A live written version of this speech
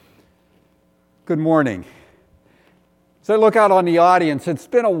Good morning. As I look out on the audience, it's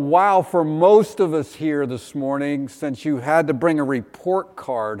been a while for most of us here this morning since you had to bring a report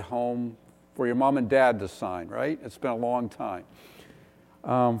card home for your mom and dad to sign, right? It's been a long time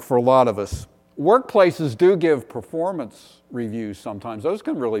for a lot of us. Workplaces do give performance reviews sometimes. Those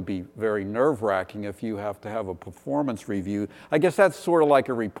can really be very nerve-wracking if you have to have a performance review. I guess that's sort of like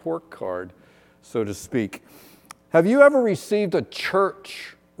a report card, so to speak. Have you ever received a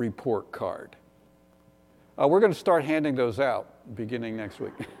church report card? We're going to start handing those out beginning next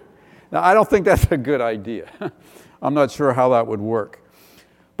week. Now, I don't think that's a good idea. I'm not sure how that would work.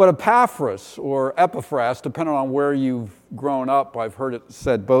 But Epaphras, or Epaphras, depending on where you've grown up, I've heard it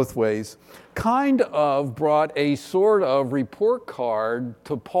said both ways, kind of brought a sort of report card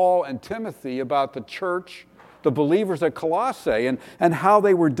to Paul and Timothy about the church, the believers at Colossae, and how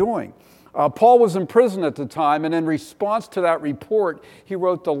they were doing. Paul was in prison at the time, and in response to that report, he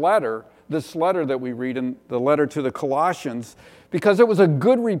wrote this letter that we read in the letter to the Colossians, because it was a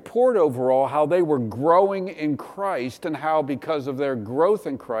good report overall how they were growing in Christ and how because of their growth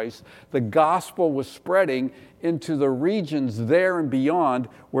in Christ, the gospel was spreading into the regions there and beyond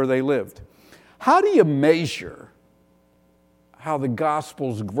where they lived. How do you measure how the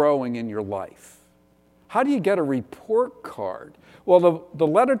gospel's growing in your life? How do you get a report card? Well, the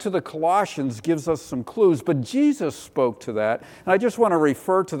letter to the Colossians gives us some clues, but Jesus spoke to that, and I just want to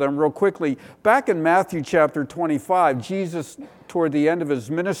refer to them real quickly. Back in Matthew chapter 25, Jesus, toward the end of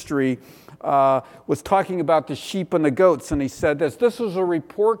his ministry, was talking about the sheep and the goats, and he said this. This was a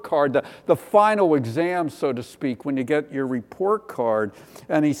report card, the final exam, so to speak, when you get your report card.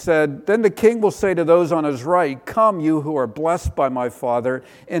 And he said, "Then the king will say to those on his right, 'Come, you who are blessed by my Father,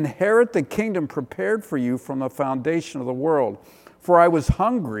 inherit the kingdom prepared for you from the foundation of the world. For I was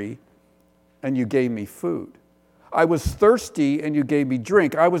hungry, and you gave me food. I was thirsty, and you gave me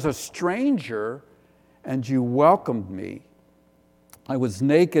drink. I was a stranger, and you welcomed me. I was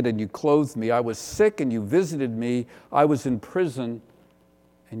naked, and you clothed me. I was sick, and you visited me. I was in prison,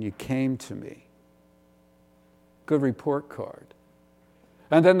 and you came to me.'" Good report card.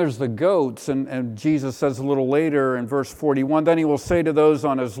 And then there's the goats, and Jesus says a little later in verse 41, "Then he will say to those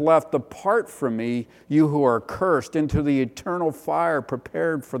on his left, 'Depart from me, you who are cursed, into the eternal fire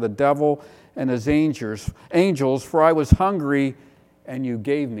prepared for the devil and his angels, for I was hungry, and you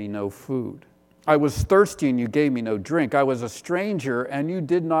gave me no food. I was thirsty, and you gave me no drink. I was a stranger, and you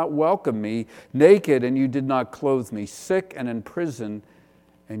did not welcome me, naked, and you did not clothe me, sick and in prison,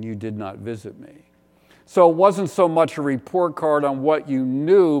 and you did not visit me.'" So it wasn't so much a report card on what you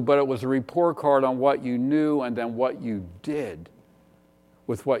knew, but it was a report card on what you knew and then what you did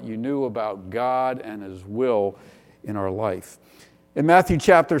with what you knew about God and his will in our life. In Matthew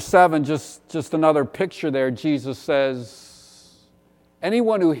chapter 7, just another picture there, Jesus says,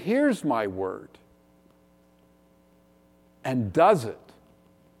 "Anyone who hears my word and does it,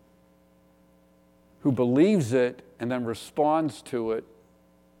 who believes it and then responds to it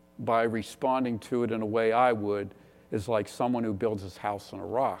by responding to it in a way I would, is like someone who builds his house on a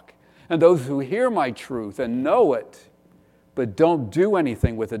rock. And those who hear my truth and know it, but don't do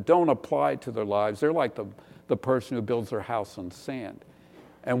anything with it, don't apply it to their lives, they're like the person who builds their house on sand.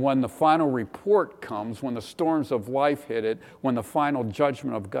 And when the final report comes, when the storms of life hit it, when the final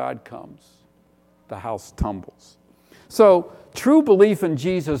judgment of God comes, the house tumbles. So true belief in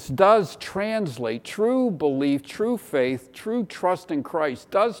Jesus does translate, true belief, true faith, true trust in Christ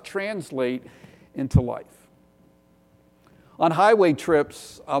does translate into life. On highway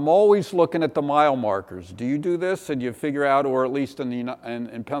trips, I'm always looking at the mile markers. Do you do this? And you figure out, or at least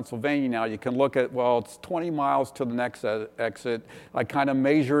in Pennsylvania now, you can look at, well, it's 20 miles to the next exit. I kind of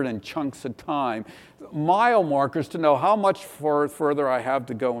measure it in chunks of time. Mile markers to know how much further I have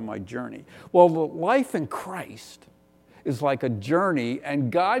to go in my journey. Well, the life in Christ is like a journey,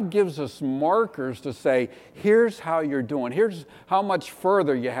 and God gives us markers to say, here's how you're doing. Here's how much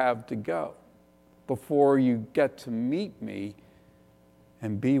further you have to go before you get to meet me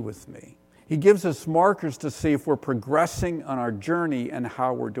and be with me. He gives us markers to see if we're progressing on our journey and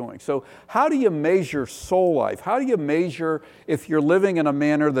how we're doing. So how do you measure soul life? How do you measure if you're living in a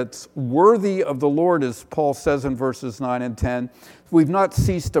manner that's worthy of the Lord, as Paul says in verses 9 and 10? "We've not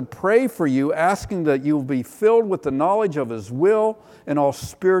ceased to pray for you, asking that you will be filled with the knowledge of his will and all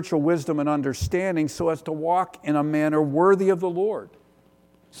spiritual wisdom and understanding, so as to walk in a manner worthy of the Lord."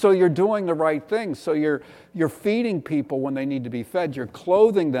 So you're doing the right thing. So you're feeding people when they need to be fed. You're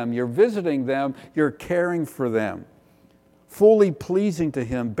clothing them. You're visiting them. You're caring for them. Fully pleasing to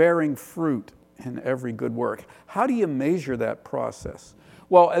him, bearing fruit in every good work. How do you measure that process?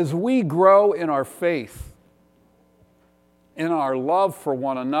 Well, as we grow in our faith, in our love for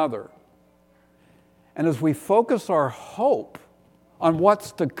one another, And as we focus our hope on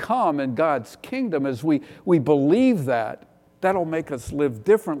what's to come in God's kingdom, as we believe that, that'll make us live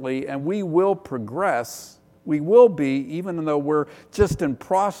differently, and we will progress. We will be, even though we're just in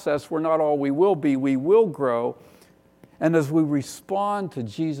process, we're not all we will grow. And as we respond to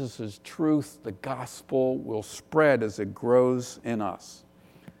Jesus' truth, the gospel will spread as it grows in us.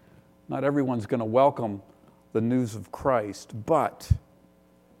 Not everyone's going to welcome the news of Christ, but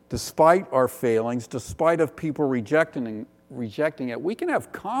despite our failings, despite of people rejecting it, we can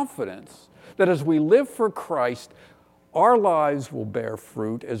have confidence that as we live for Christ, our lives will bear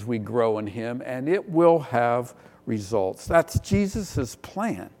fruit as we grow in Him, and it will have results. That's Jesus'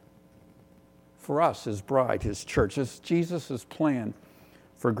 plan for us, His bride, His church. It's Jesus' plan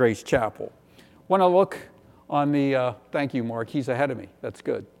for Grace Chapel. Want to look on the, thank you, Mark, he's ahead of me. That's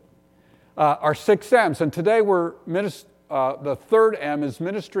good. Our 6 M's, and today the third M is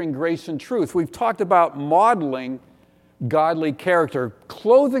ministering grace and truth. We've talked about modeling godly character,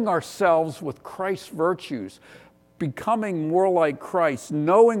 clothing ourselves with Christ's virtues, becoming more like Christ,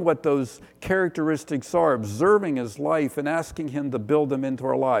 knowing what those characteristics are, observing His life and asking Him to build them into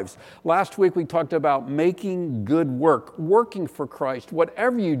our lives. Last week we talked about making good work, working for Christ.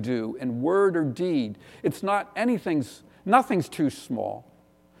 Whatever you do in word or deed, nothing's too small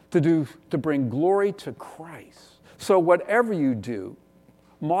to bring glory to Christ. So whatever you do,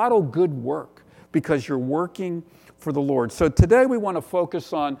 model good work because you're working for the Lord. So today we want to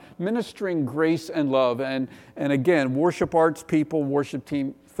focus on ministering grace and love. And again, worship arts people, worship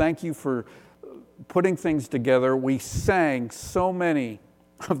team, thank you for putting things together. We sang so many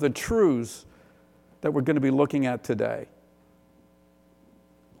of the truths that we're going to be looking at today.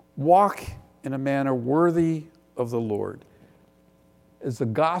 Walk in a manner worthy of the Lord. As the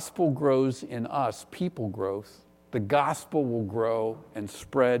gospel grows in us, people growth, the gospel will grow and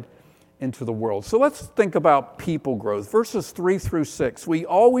spread into the world. So let's think about people growth. Verses 3 through 6. We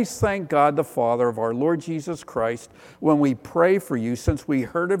always thank God the Father of our Lord Jesus Christ when we pray for you, since we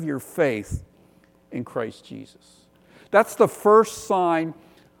heard of your faith in Christ Jesus. That's the first sign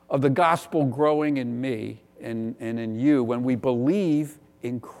of the gospel growing in me and in you, when we believe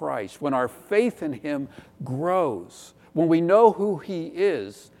in Christ, when our faith in Him grows, when we know who He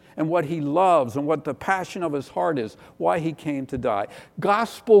is and what He loves and what the passion of His heart is, why He came to die.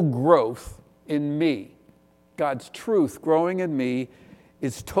 Gospel growth in me, God's truth growing in me,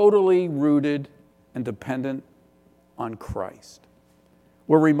 is totally rooted and dependent on Christ.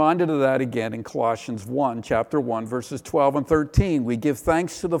 We're reminded of that again in Colossians 1, chapter 1, verses 12 and 13. We give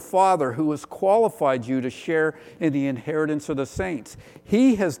thanks to the Father who has qualified you to share in the inheritance of the saints.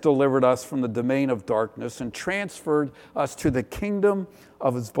 He has delivered us from the domain of darkness and transferred us to the kingdom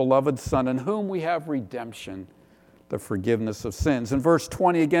of His beloved Son, in whom we have redemption, the forgiveness of sins. In verse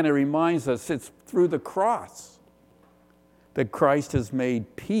 20, again, it reminds us it's through the cross that Christ has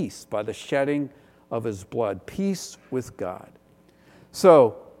made peace by the shedding of His blood, peace with God.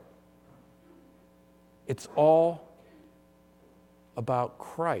 So, it's all about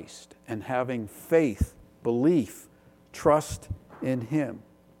Christ and having faith, belief, trust in Him.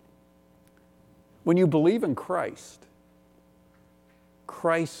 When you believe in Christ,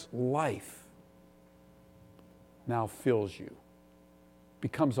 Christ's life now fills you,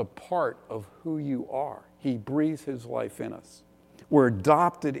 becomes a part of who you are. He breathes His life in us. We're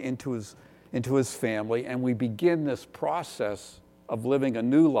adopted into His family, and we begin this process of living a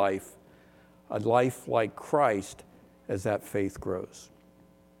new life, a life like Christ, as that faith grows.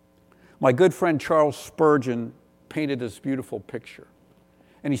 My good friend Charles Spurgeon painted this beautiful picture,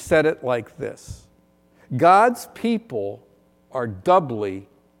 and he said it like this: God's people are doubly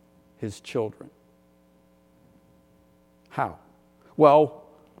His children. How? Well,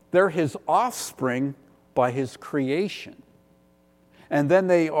 they're His offspring by His creation, and then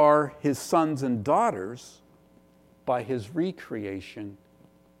they are His sons and daughters by His recreation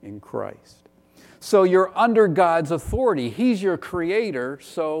in Christ. So you're under God's authority. He's your creator,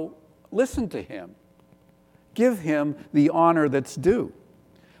 so listen to Him. Give Him the honor that's due.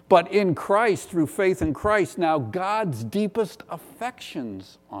 But in Christ, through faith in Christ, now God's deepest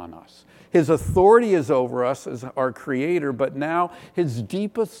affections on us. His authority is over us as our creator, but now His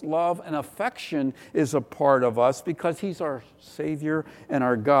deepest love and affection is a part of us because He's our Savior and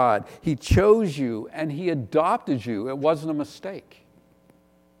our God. He chose you and He adopted you. It wasn't a mistake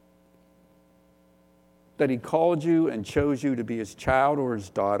that He called you and chose you to be His child or His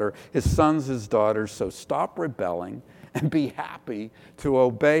daughter, His sons, His daughters. So stop rebelling and be happy to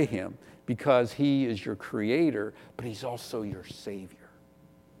obey Him, because He is your creator, but He's also your Savior.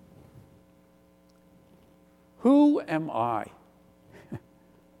 Who am I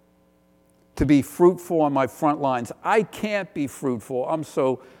to be fruitful on my front lines. I can't be fruitful. I'm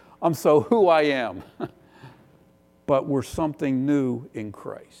so who I am. But we're something new in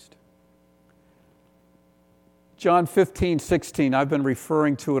Christ. John 15:16, I've been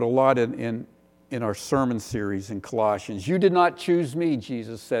referring to it a lot in our sermon series in Colossians. You did not choose me,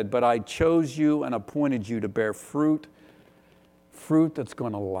 Jesus said, but I chose you and appointed you to bear fruit that's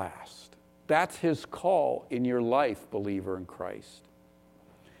going to last. That's his call in your life, believer in Christ.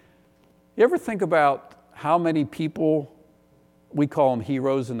 You ever think about how many people, we call them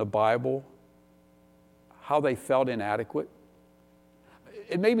heroes in the Bible, how they felt inadequate?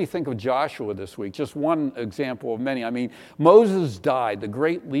 It made me think of Joshua this week, just one example of many. I mean, Moses died, the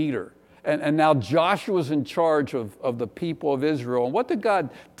great leader, and now Joshua's in charge of the people of Israel. And what did God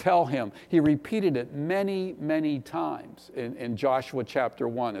tell him? He repeated it many, many times in Joshua chapter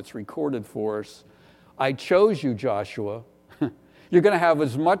 1. It's recorded for us. I chose you, Joshua. You're going to have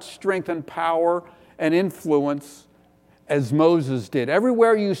as much strength and power and influence as Moses did.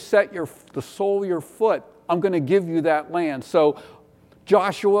 Everywhere you set the sole of your foot, I'm going to give you that land. So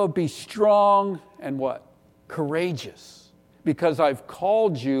Joshua, be strong and what? Courageous. Because I've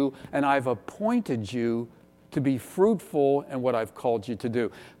called you and I've appointed you to be fruitful in what I've called you to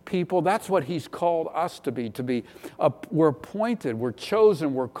do. People, that's what he's called us to be. We're appointed, we're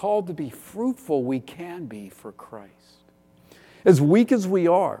chosen, we're called to be fruitful. We can be for Christ. As weak as we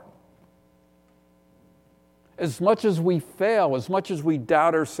are, as much as we fail, as much as we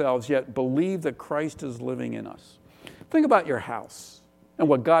doubt ourselves, yet believe that Christ is living in us. Think about your house and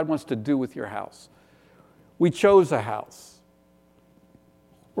what God wants to do with your house. We chose a house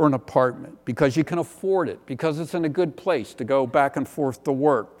or an apartment because you can afford it, because it's in a good place to go back and forth to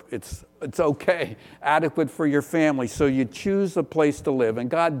work. It's okay, adequate for your family. So you choose a place to live,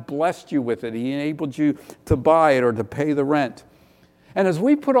 and God blessed you with it. He enabled you to buy it or to pay the rent. And as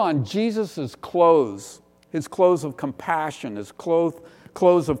we put on Jesus' clothes, his clothes of compassion, his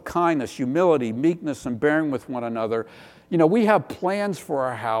clothes of kindness, humility, meekness, and bearing with one another, we have plans for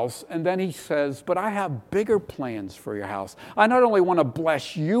our house, and then he says, but I have bigger plans for your house. I not only want to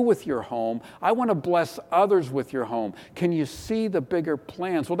bless you with your home, I want to bless others with your home. Can you see the bigger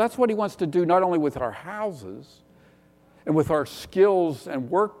plans? Well, that's what he wants to do, not only with our houses and with our skills and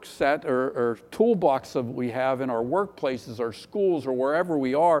work set or toolbox that we have in our workplaces, our schools, or wherever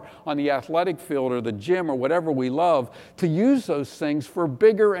we are on the athletic field or the gym or whatever we love, to use those things for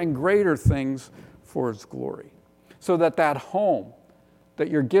bigger and greater things for his glory. So that home, that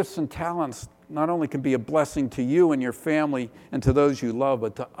your gifts and talents not only can be a blessing to you and your family and to those you love,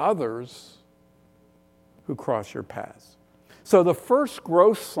 but to others who cross your paths. So the first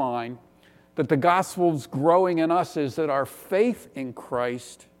growth sign that the gospel's growing in us is that our faith in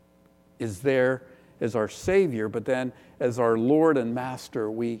Christ is there as our Savior, but then as our Lord and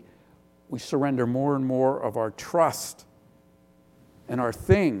Master, we surrender more and more of our trust and our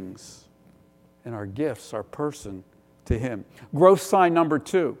things and our gifts, our person, to him. Growth sign number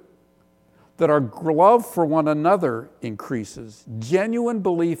 2, that our love for one another increases. Genuine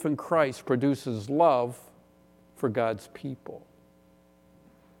belief in Christ produces love for God's people.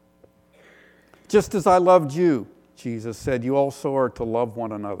 Just as I loved you, Jesus said, you also are to love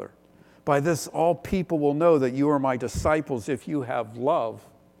one another. By this, all people will know that you are my disciples if you have love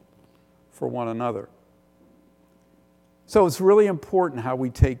for one another. So it's really important how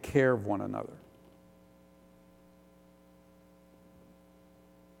we take care of one another.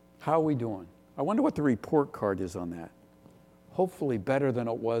 How are we doing? I wonder what the report card is on that. Hopefully better than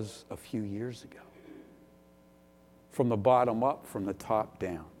it was a few years ago. From the bottom up, from the top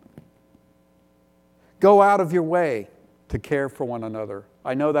down. Go out of your way to care for one another.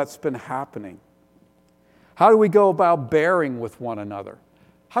 I know that's been happening. How do we go about bearing with one another?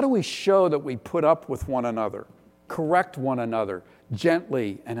 How do we show that we put up with one another, correct one another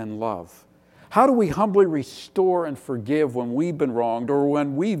gently and in love? How do we humbly restore and forgive when we've been wronged or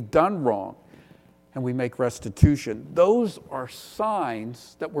when we've done wrong and we make restitution? Those are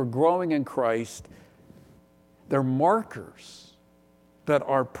signs that we're growing in Christ. They're markers that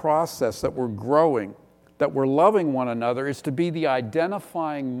our process, that we're growing, that we're loving one another, is to be the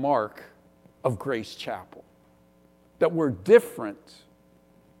identifying mark of Grace Chapel. That we're different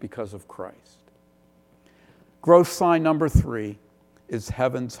because of Christ. Growth sign number 3 is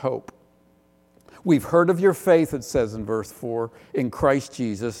heaven's hope. We've heard of your faith, it says in verse 4, in Christ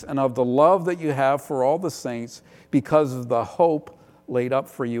Jesus, and of the love that you have for all the saints because of the hope laid up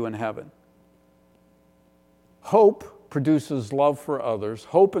for you in heaven. Hope produces love for others.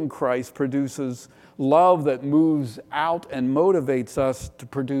 Hope in Christ produces love that moves out and motivates us to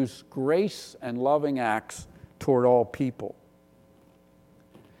produce grace and loving acts toward all people.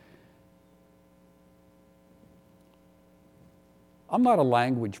 I'm not a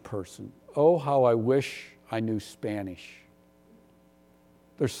language person. Oh, how I wish I knew Spanish.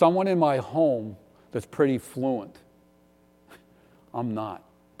 There's someone in my home that's pretty fluent. I'm not.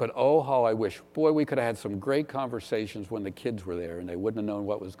 But oh, how I wish. Boy, we could have had some great conversations when the kids were there and they wouldn't have known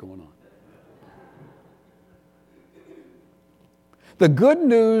what was going on. The good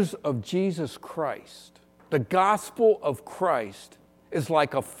news of Jesus Christ, the gospel of Christ, is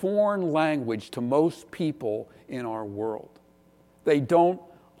like a foreign language to most people in our world. They don't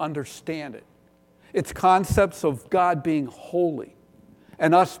understand it. It's concepts of God being holy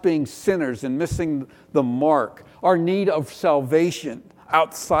and us being sinners and missing the mark, our need of salvation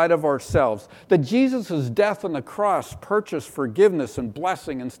outside of ourselves, that Jesus' death on the cross purchased forgiveness and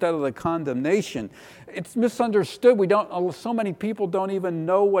blessing instead of the condemnation. It's misunderstood. So many people don't even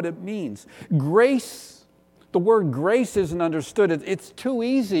know what it means. Grace, the word grace isn't understood. It's too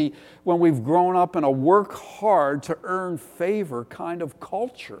easy when we've grown up in a work hard to earn favor kind of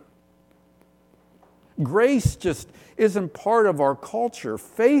culture. Grace just isn't part of our culture.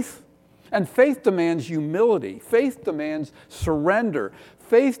 Faith demands humility. Faith demands surrender.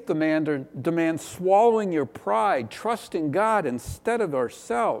 Faith demands swallowing your pride, trusting God instead of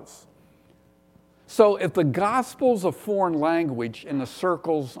ourselves. So if the gospel's a foreign language in the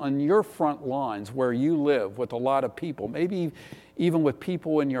circles on your front lines where you live with a lot of people, maybe even with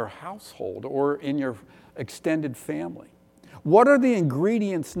people in your household or in your extended family, what are the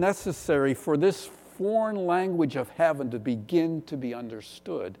ingredients necessary for this foreign language of heaven to begin to be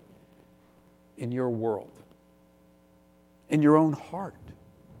understood in your world, in your own heart?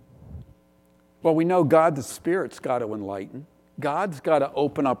 Well, we know God the Spirit's got to enlighten. God's got to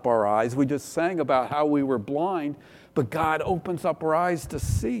open up our eyes. We just sang about how we were blind, but God opens up our eyes to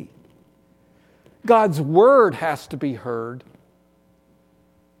see. God's word has to be heard.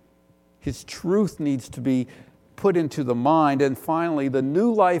 His truth needs to be put into the mind. And finally, the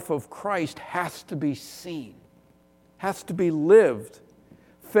new life of Christ has to be seen, has to be lived.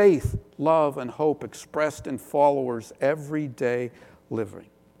 Faith, love, and hope expressed in followers' everyday living.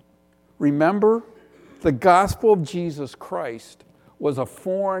 Remember, the gospel of Jesus Christ was a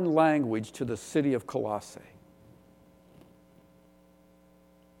foreign language to the city of Colossae.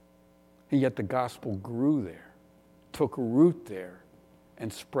 And yet the gospel grew there, took root there,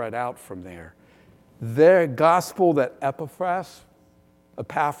 and spread out from there. The gospel that Epaphras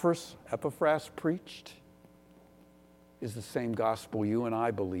preached is the same gospel you and I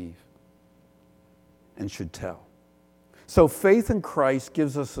believe and should tell. So faith in Christ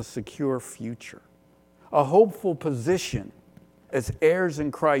gives us a secure future, a hopeful position as heirs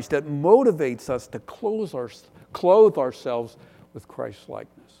in Christ that motivates us to clothe ourselves with Christ's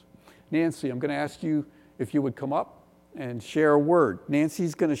likeness. Nancy, I'm going to ask you if you would come up and share a word.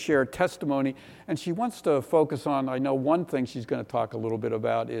 Nancy's going to share a testimony, and she wants to focus on, I know one thing she's going to talk a little bit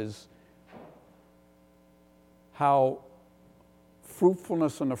about is how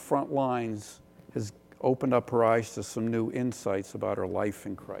fruitfulness on the front lines has opened up her eyes to some new insights about her life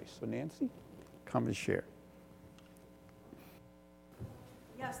in Christ. So Nancy, come and share.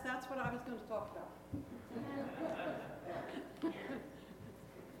 Yes, that's what I was going to talk about.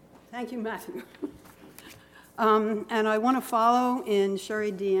 Thank you, Matthew. And I want to follow in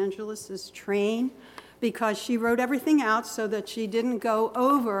Sherry DeAngelis' train because she wrote everything out so that she didn't go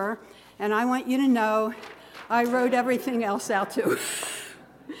over. And I want you to know I wrote everything else out too,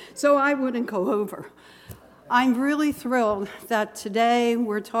 so I wouldn't go over. I'm really thrilled that today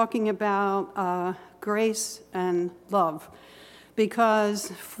we're talking about grace and love,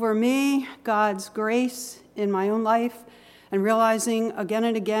 because for me, God's grace in my own life and realizing again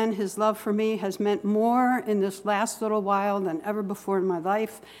and again His love for me has meant more in this last little while than ever before in my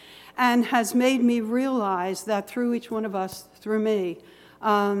life, and has made me realize that through each one of us, through me,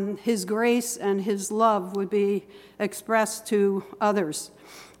 His grace and His love would be expressed to others.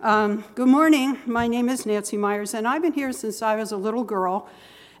 Good morning. My name is Nancy Myers, and I've been here since I was a little girl,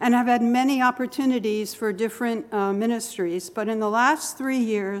 and I've had many opportunities for different ministries. But in the last 3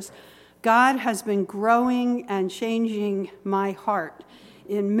 years, God has been growing and changing my heart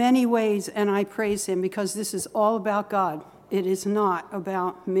in many ways, and I praise Him because this is all about God. It is not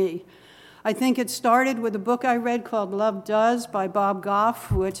about me. I think it started with a book I read called Love Does by Bob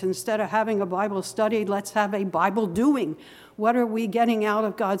Goff, which instead of having a Bible study, let's have a Bible doing. What are we getting out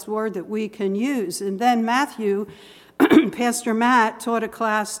of God's Word that we can use? And then Matthew, Pastor Matt, taught a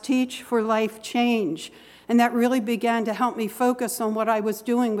class, Teach for Life Change. And that really began to help me focus on what I was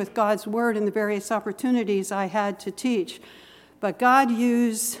doing with God's Word and the various opportunities I had to teach. But God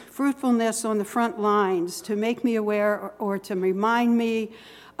used fruitfulness on the front lines to make me aware or to remind me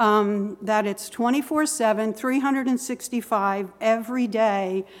that it's 24/7, 365 every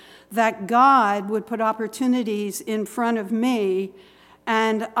day, that God would put opportunities in front of me,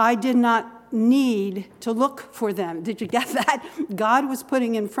 and I did not need to look for them. Did you get that? God was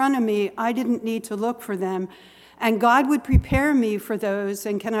putting in front of me. I didn't need to look for them. And God would prepare me for those.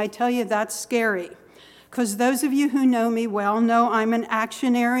 And can I tell you, that's scary. Because those of you who know me well know I'm an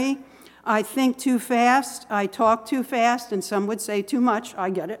actionary. I think too fast. I talk too fast. And some would say too much. I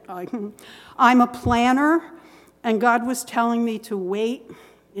get it. I'm a planner. And God was telling me to wait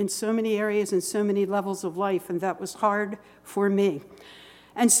in so many areas and so many levels of life. And that was hard for me.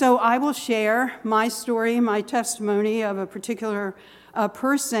 And so I will share my story, my testimony of a particular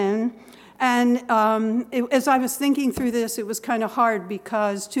person. And as I was thinking through this, it was kind of hard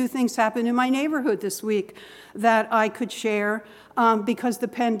because two things happened in my neighborhood this week that I could share because the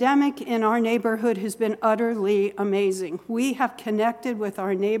pandemic in our neighborhood has been utterly amazing. We have connected with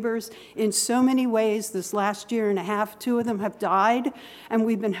our neighbors in so many ways this last year and a half. Two of them have died, and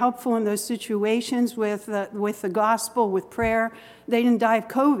we've been helpful in those situations with the gospel, with prayer. They didn't die of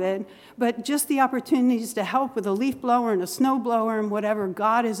COVID, but just the opportunities to help with a leaf blower and a snow blower and whatever.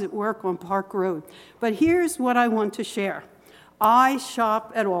 God is at work on Park Road. But here's what I want to share. I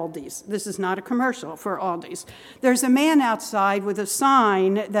shop at Aldi's. This is not a commercial for Aldi's. There's a man outside with a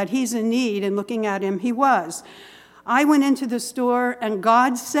sign that he's in need, and looking at him, he was. I went into the store, and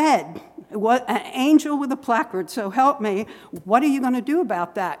God said, "What an angel with a placard, so help me. What are you going to do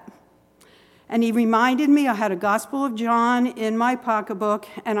about that?" And he reminded me I had a Gospel of John in my pocketbook,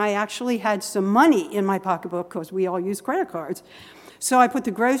 and I actually had some money in my pocketbook because we all use credit cards. So I put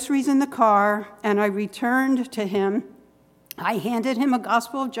the groceries in the car, and I returned to him. I handed him a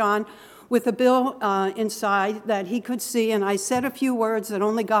Gospel of John with a bill inside that he could see, and I said a few words that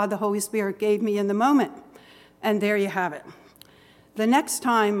only God, the Holy Spirit, gave me in the moment. And there you have it. The next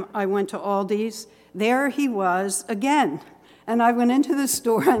time I went to Aldi's, there he was again. And I went into the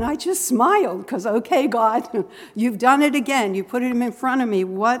store, and I just smiled because, okay, God, you've done it again. You put him in front of me.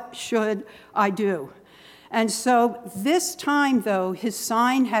 What should I do? And so this time, though, his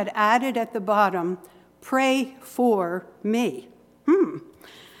sign had added at the bottom, "Pray for me."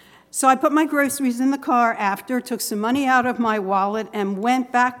 So I put my groceries in the car after, took some money out of my wallet, and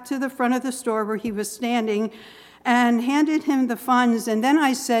went back to the front of the store where he was standing and handed him the funds. And then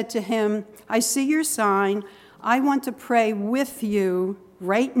I said to him, "I see your sign. I want to pray with you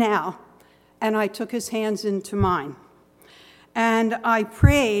right now." And I took his hands into mine. And I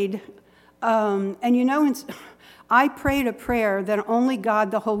prayed, I prayed a prayer that only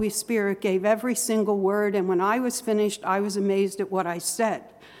God, the Holy Spirit, gave every single word. And when I was finished, I was amazed at what I said.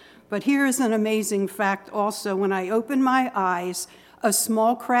 But here's an amazing fact also. When I opened my eyes, a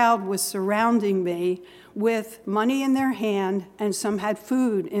small crowd was surrounding me with money in their hand, and some had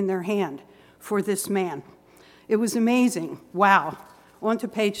food in their hand for this man. It was amazing. Wow. On to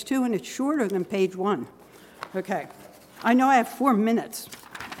page 2, and it's shorter than page 1. Okay. I know I have 4 minutes.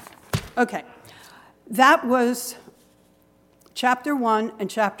 Okay. That was chapter 1 and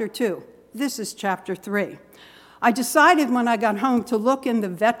chapter 2. This is chapter 3. I decided when I got home to look in the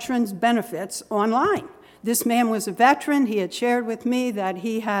veterans' benefits online. This man was a veteran. He had shared with me that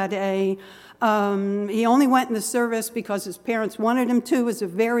he had he only went in the service because his parents wanted him to. It was a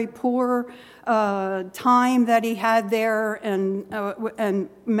very poor time that he had there, and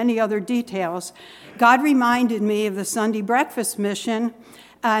many other details. God reminded me of the Sunday breakfast mission.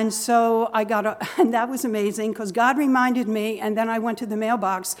 And so and that was amazing because God reminded me, and then I went to the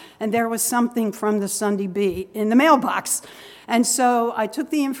mailbox, and there was something from the Sunday Bee in the mailbox. And so I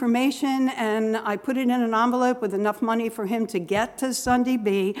took the information, and I put it in an envelope with enough money for him to get to Sunday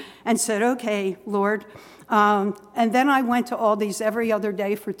Bee, and said, "Okay, Lord." And then I went to Aldi's every other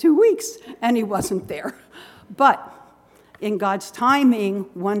day for 2 weeks, and he wasn't there. But in God's timing,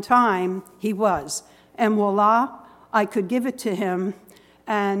 one time, he was. And voila, I could give it to him,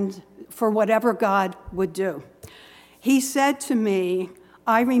 and for whatever God would do. He said to me,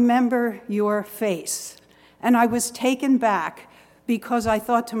 "I remember your face." And I was taken back because I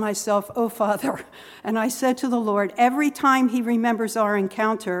thought to myself, "Oh, Father," and I said to the Lord, every time he remembers our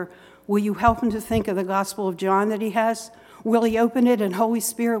encounter, will you help him to think of the Gospel of John that he has? Will he open it? And Holy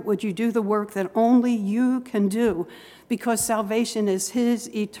Spirit, would you do the work that only you can do? Because salvation is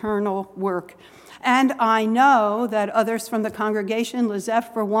his eternal work. And I know that others from the congregation,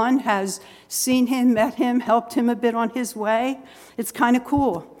 Lizette for one, has seen him, met him, helped him a bit on his way. It's kind of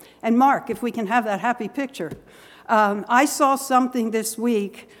cool. And Mark, if we can have that happy picture. I saw something this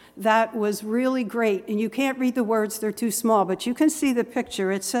week that was really great. And you can't read the words, they're too small, but you can see the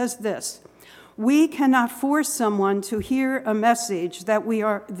picture. It says this: We cannot force someone to hear a message that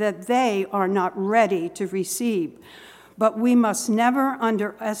they are not ready to receive. But we must never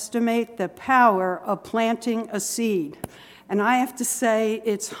underestimate the power of planting a seed. And I have to say,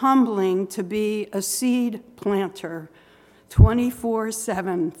 it's humbling to be a seed planter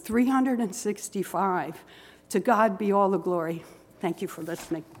 24/7, 365. To God be all the glory. Thank you for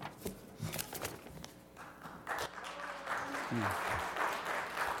listening.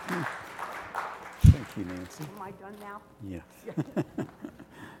 Thank you, Nancy. Am I done now? Yeah.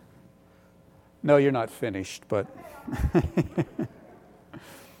 No, you're not finished, but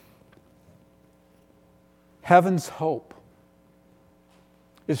heaven's hope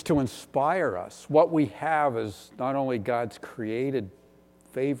is to inspire us. What we have is not only God's created,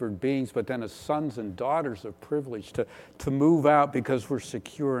 favored beings, but then as sons and daughters of privilege to move out because we're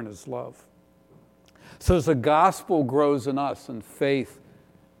secure in His love. So as the gospel grows in us in faith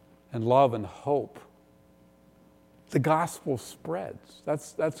and love and hope, the gospel spreads.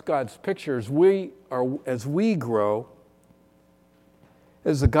 That's God's picture. As we grow,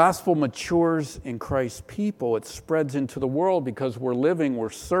 as the gospel matures in Christ's people, it spreads into the world because we're living, we're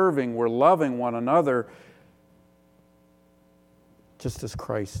serving, we're loving one another, just as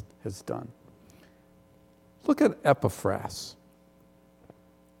Christ has done. Look at Epaphras.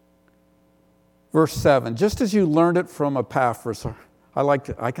 Verse 7, just as you learned it from Epaphras,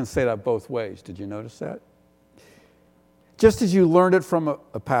 I can say that both ways. Did you notice that? Just as you learned it from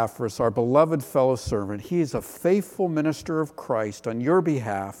Epaphras, our beloved fellow servant, he is a faithful minister of Christ on your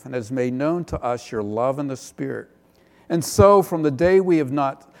behalf and has made known to us your love in the Spirit. And so from the day we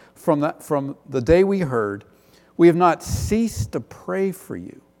heard, we have not ceased to pray for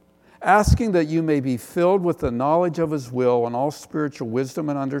you, asking that you may be filled with the knowledge of His will and all spiritual wisdom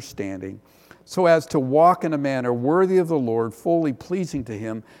and understanding, so as to walk in a manner worthy of the Lord, fully pleasing to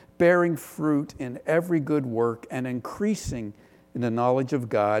Him, bearing fruit in every good work and increasing in the knowledge of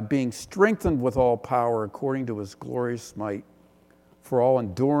God, being strengthened with all power according to His glorious might, for all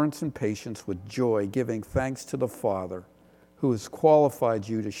endurance and patience with joy, giving thanks to the Father, who has qualified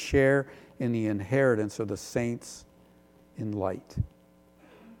you to share in the inheritance of the saints in light.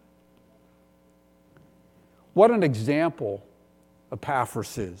 What an example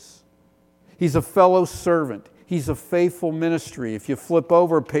Epaphras is. He's a fellow servant. He's a faithful ministry. If you flip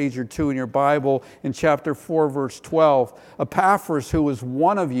over a page or two in your Bible, in chapter 4, verse 12, Epaphras, who is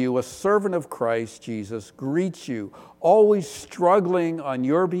one of you, a servant of Christ Jesus, greets you, always struggling on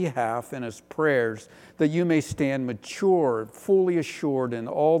your behalf in his prayers, that you may stand mature, fully assured in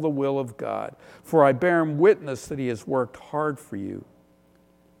all the will of God. For I bear him witness that he has worked hard for you.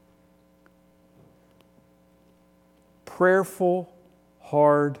 Prayerful,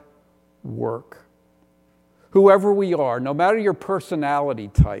 hard work. Whoever we are, no matter your personality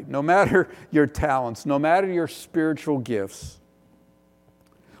type, no matter your talents, no matter your spiritual gifts,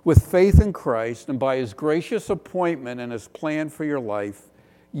 with faith in Christ and by His gracious appointment and His plan for your life,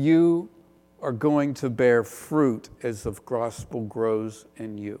 you are going to bear fruit as the gospel grows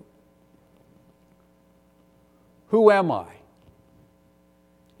in you. Who am I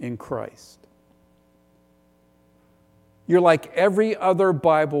in Christ? You're like every other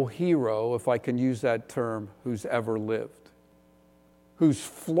Bible hero, if I can use that term, who's ever lived, who's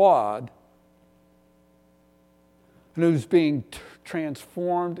flawed, and who's being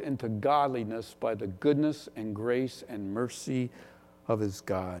transformed into godliness by the goodness and grace and mercy of his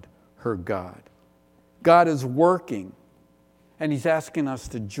God, her God. God is working, and He's asking us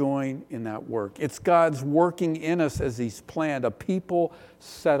to join in that work. It's God's working in us as He's planned, a people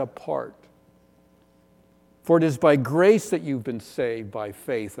set apart. For it is by grace that you've been saved by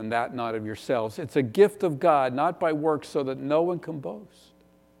faith, and that not of yourselves. It's a gift of God, not by works, so that no one can boast.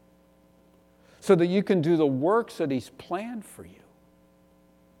 So that you can do the works that He's planned for you,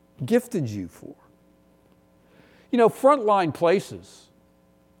 gifted you for. You know, frontline places,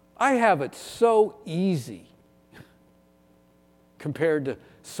 I have it so easy compared to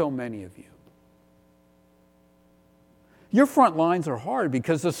so many of you. Your front lines are hard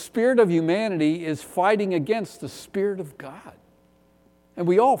because the spirit of humanity is fighting against the Spirit of God. And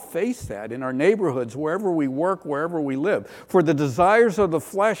we all face that in our neighborhoods, wherever we work, wherever we live. For the desires of the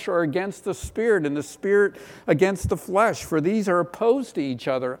flesh are against the Spirit, and the Spirit against the flesh. For these are opposed to each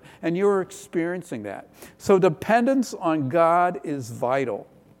other, and you're experiencing that. So dependence on God is vital.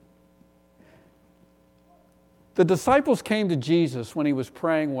 The disciples came to Jesus when He was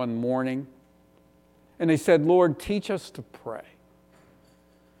praying one morning, and they said, Lord, teach us to pray.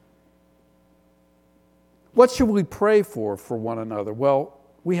 What should we pray for one another? Well,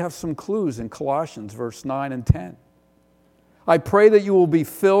 we have some clues in Colossians verse 9 and 10. I pray that you will be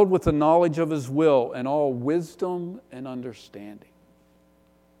filled with the knowledge of His will and all wisdom and understanding.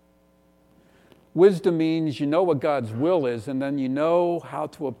 Wisdom means you know what God's will is, and then you know how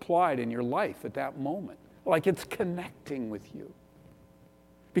to apply it in your life at that moment. Like it's connecting with you.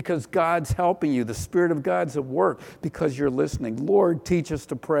 Because God's helping you. The Spirit of God's at work because you're listening. Lord, teach us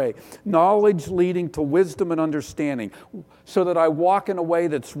to pray. Knowledge leading to wisdom and understanding, so that I walk in a way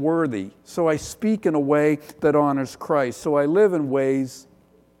that's worthy. So I speak in a way that honors Christ. So I live in ways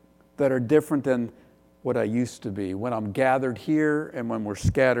that are different than what I used to be when I'm gathered here and when we're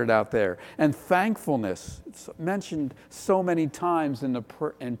scattered out there. And thankfulness, it's mentioned so many times in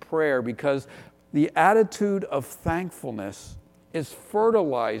prayer, because the attitude of thankfulness is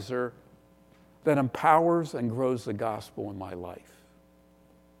fertilizer that empowers and grows the gospel in my life.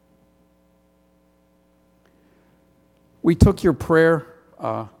 We took your prayer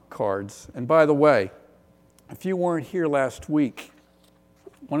cards. And by the way, if you weren't here last week,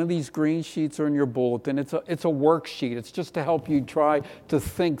 one of these green sheets are in your bulletin. It's a worksheet. It's just to help you try to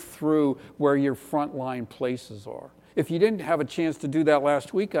think through where your frontline places are. If you didn't have a chance to do that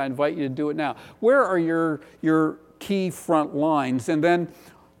last week, I invite you to do it now. Where are your key front lines? And then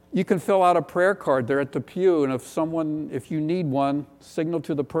you can fill out a prayer card there at the pew. And if you need one, signal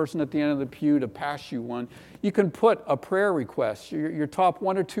to the person at the end of the pew to pass you one. You can put a prayer request, your top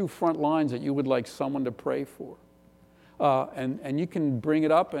 1 or 2 front lines that you would like someone to pray for. And you can bring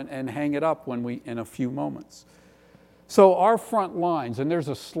it up and hang it up in a few moments. So our front lines, and there's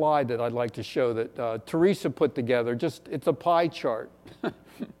a slide that I'd like to show that Teresa put together. It's a pie chart.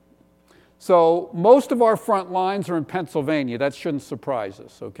 So most of our front lines are in Pennsylvania. That shouldn't surprise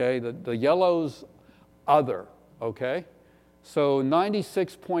us, okay? The yellow's other, okay? So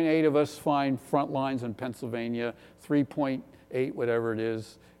 96.8 of us find front lines in Pennsylvania. 3.8, whatever it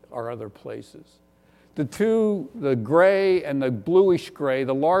is, are other places. The gray and the bluish gray,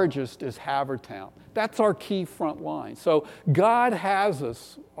 the largest is Havertown. That's our key front line. So God has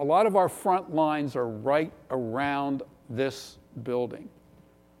us. A lot of our front lines are right around this building.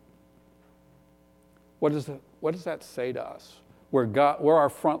 What does that say to us? Where our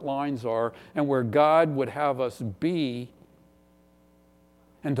front lines are and where God would have us be,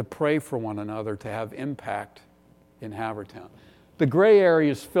 and to pray for one another to have impact in Havertown. The gray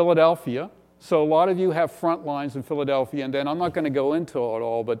area is Philadelphia. So a lot of you have front lines in Philadelphia, and then I'm not going to go into it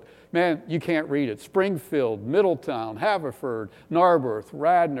all, but man, you can't read it. Springfield, Middletown, Haverford, Narberth,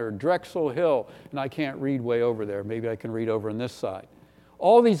 Radnor, Drexel Hill, and I can't read way over there. Maybe I can read over on this side.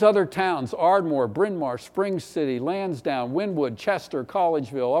 All these other towns, Ardmore, Bryn Mawr, Spring City, Lansdowne, Wynwood, Chester,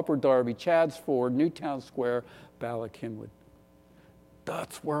 Collegeville, Upper Darby, Chadds Ford, Newtown Square, Ballackinwood.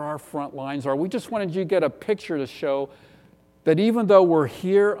 That's where our front lines are. We just wanted you to get a picture to show that even though we're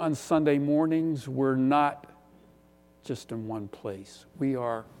here on Sunday mornings, we're not just in one place. We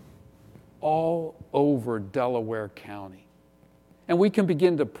are all over Delaware County. And we can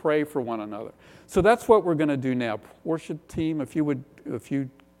begin to pray for one another. So that's what we're going to do now. Worship team, if you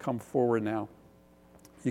come forward now.